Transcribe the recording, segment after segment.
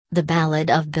The Ballad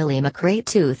of Billy McCrae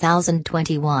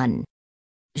 2021.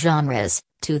 Genres,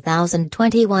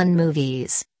 2021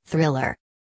 movies, thriller.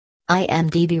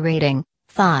 IMDb rating,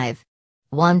 5.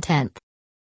 1/10.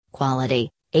 Quality,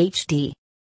 HD.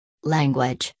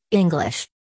 Language, English.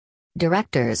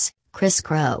 Directors, Chris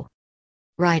Crowe.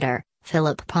 Writer,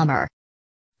 Philip Palmer.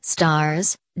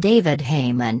 Stars, David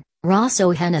Heyman, Ross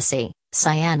O'Hennessy,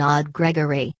 Cyanide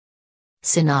Gregory.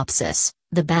 Synopsis: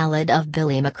 The Ballad of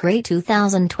Billy McCrae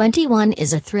 2021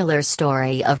 is a thriller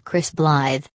story of Chris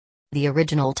Blythe. The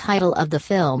original title of the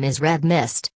film is Red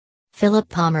Mist. Philip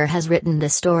Palmer has written the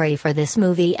story for this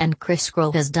movie and Chris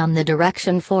Crowe has done the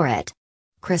direction for it.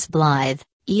 Chris Blythe,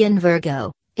 Ian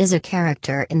Virgo, is a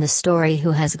character in the story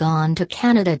who has gone to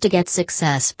Canada to get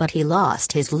success, but he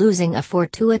lost his losing a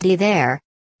fortuity there.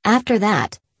 After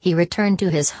that, he returned to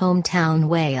his hometown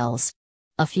Wales.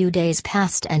 A few days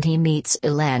passed and he meets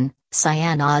Elaine,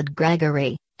 Cyanide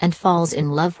Gregory, and falls in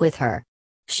love with her.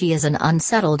 She is an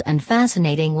unsettled and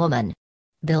fascinating woman.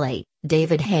 Billy,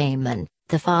 David Heyman,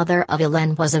 the father of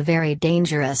Elaine, was a very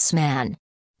dangerous man.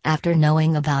 After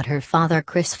knowing about her father,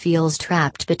 Chris feels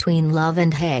trapped between love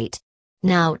and hate.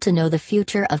 Now, to know the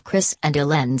future of Chris and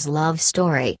Elaine's love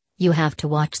story, you have to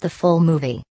watch the full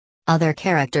movie. Other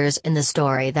characters in the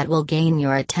story that will gain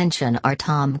your attention are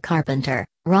Tom Carpenter,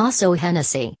 Ross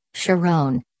O'Hennessy,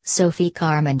 Sharon, Sophie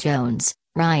Carmen Jones,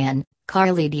 Ryan,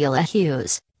 Carly Delia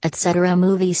Hughes, etc.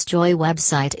 Movies Joy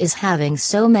website is having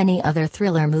so many other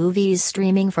thriller movies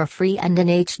streaming for free and in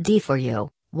HD for you.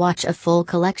 Watch a full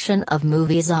collection of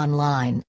movies online.